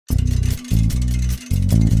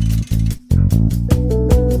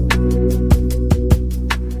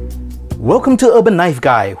Welcome to Urban Knife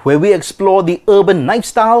Guy, where we explore the urban knife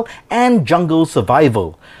style and jungle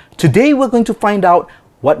survival. Today we're going to find out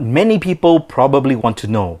what many people probably want to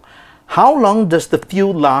know. How long does the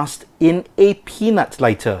fuel last in a peanut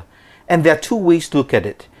lighter? And there are two ways to look at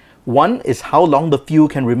it. One is how long the fuel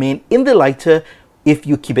can remain in the lighter if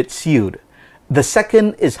you keep it sealed. The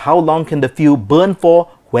second is how long can the fuel burn for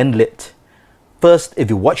when lit. First, if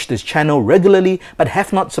you watch this channel regularly but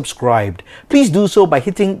have not subscribed, please do so by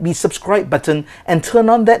hitting the subscribe button and turn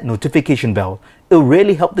on that notification bell. It'll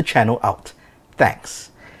really help the channel out. Thanks.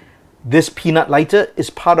 This peanut lighter is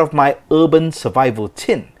part of my urban survival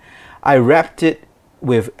tin. I wrapped it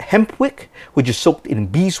with hemp wick, which is soaked in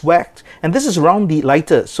beeswax, and this is around the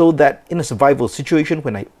lighter so that in a survival situation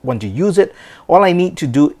when I want to use it, all I need to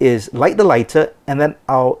do is light the lighter and then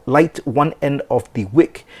I'll light one end of the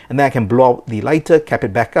wick, and then I can blow out the lighter, cap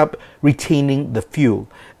it back up, retaining the fuel,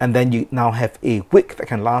 and then you now have a wick that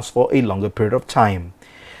can last for a longer period of time.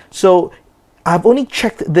 So I've only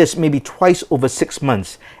checked this maybe twice over 6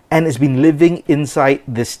 months, and it's been living inside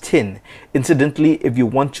this tin. Incidentally, if you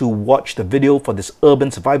want to watch the video for this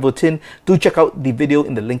urban survival tin, do check out the video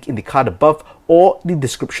in the link in the card above or the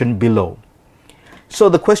description below. So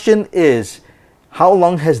the question is, how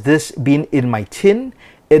long has this been in my tin?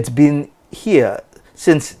 It's been here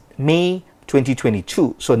since May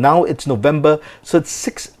 2022. So now it's November, so it's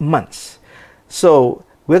 6 months. So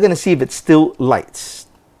we're going to see if it still lights.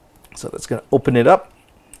 So let's going to open it up.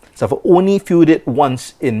 So I've only filled it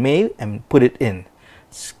once in May and put it in.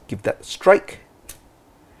 Let's give that a strike.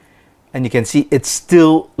 And you can see it's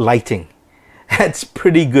still lighting. That's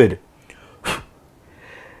pretty good.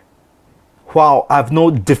 Wow, I have no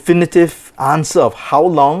definitive answer of how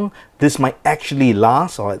long this might actually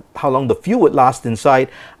last or how long the fuel would last inside.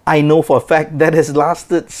 I know for a fact that has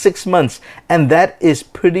lasted 6 months, and that is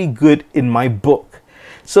pretty good in my book.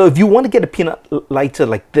 So if you want to get a peanut lighter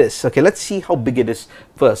like this, okay, let's see how big it is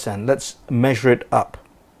first and let's measure it up.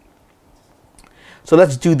 So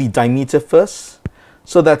let's do the diameter first.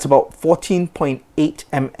 So that's about 14.8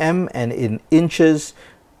 mm, and in inches,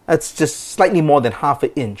 that's just slightly more than half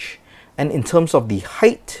an inch. And in terms of the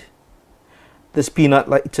height, this peanut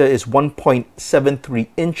lighter is 1.73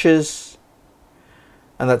 inches,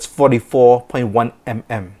 and that's 44.1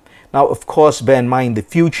 mm. Now, of course, bear in mind the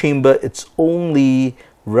fuel chamber, it's only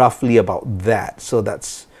roughly about that. So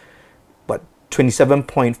that's what,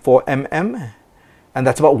 27.4 mm, and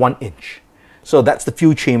that's about 1 inch. So that's the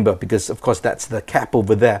fuel chamber, because of course that's the cap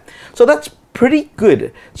over there. So that's pretty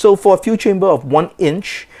good. So for a fuel chamber of 1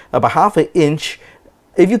 inch, about half an inch,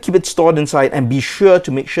 if you keep it stored inside, and be sure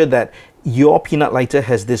to make sure that your peanut lighter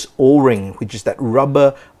has this O-ring, which is that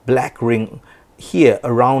rubber black ring here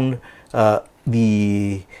around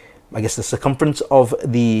the circumference of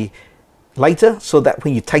the lighter, so that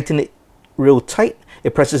when you tighten it real tight,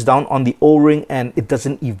 it presses down on the O-ring and it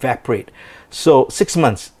doesn't evaporate. So 6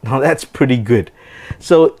 months, now that's pretty good.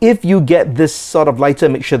 So if you get this sort of lighter,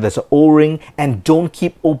 make sure there's an O-ring, and don't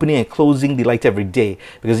keep opening and closing the lighter every day,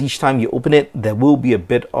 because each time you open it, there will be a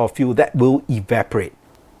bit of fuel that will evaporate.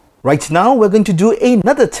 Right now, we're going to do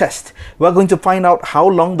another test. We're going to find out how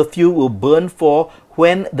long the fuel will burn for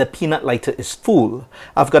when the peanut lighter is full.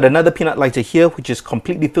 I've got another peanut lighter here, which is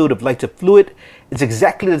completely filled with lighter fluid. It's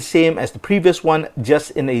exactly the same as the previous one,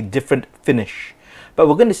 just in a different finish. But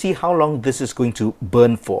we're going to see how long this is going to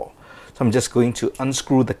burn for. So I'm just going to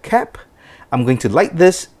unscrew the cap. I'm going to light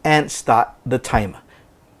this and start the timer.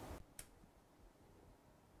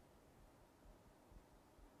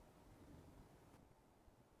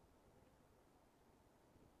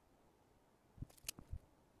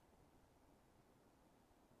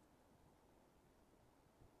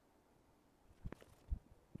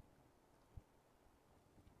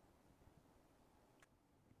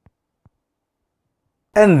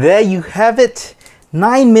 And there you have it,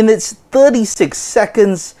 9 minutes 36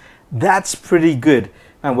 seconds. That's pretty good.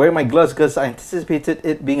 I'm wearing my gloves because I anticipated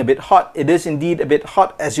it being a bit hot. It is indeed a bit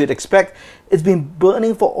hot, as you'd expect. It's been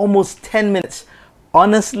burning for almost 10 minutes.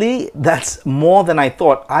 Honestly, that's more than I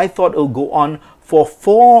thought. I thought it would go on for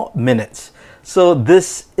 4 minutes. So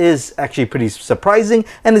this is actually pretty surprising,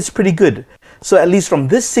 and it's pretty good. So at least from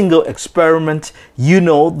this single experiment, you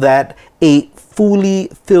know that a fully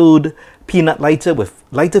filled peanut lighter with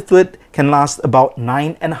lighter fluid can last about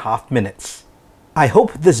 9.5 minutes. I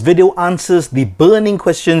hope this video answers the burning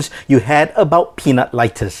questions you had about peanut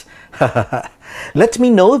lighters. Let me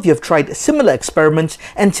know if you have tried similar experiments,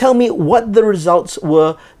 and tell me what the results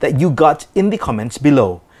were that you got in the comments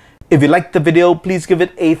below. If you liked the video, please give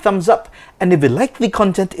it a thumbs up, and if you like the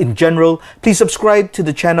content in general, please subscribe to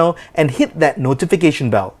the channel and hit that notification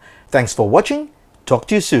bell. Thanks for watching. Talk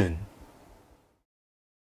to you soon.